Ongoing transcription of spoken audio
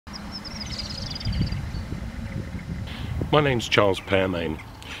My name's Charles Pearmain.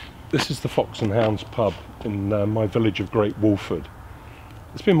 This is the Fox and Hounds pub in my village of Great Wolford.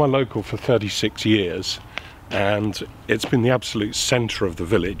 It's been my local for 36 years and it's been the absolute centre of the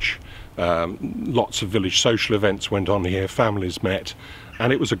village. Lots of village social events went on here, families met,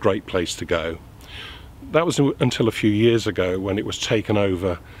 and it was a great place to go. That was until a few years ago when it was taken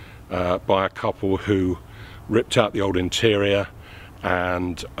over by a couple who ripped out the old interior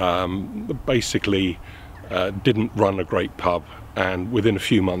and basically didn't run a great pub, and within a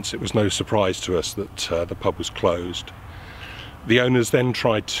few months it was no surprise to us that the pub was closed. The owners then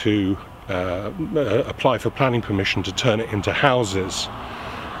tried to apply for planning permission to turn it into houses,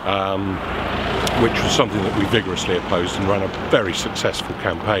 which was something that we vigorously opposed and ran a very successful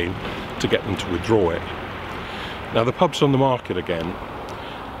campaign to get them to withdraw it. Now the pub's on the market again,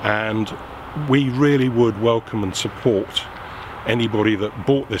 and we really would welcome and support anybody that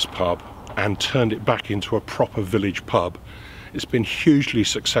bought this pub and turned it back into a proper village pub. It's been hugely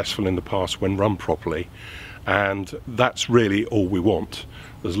successful in the past when run properly, and that's really all we want.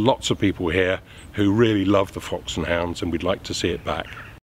 There's lots of people here who really love the Fox and Hounds and we'd like to see it back.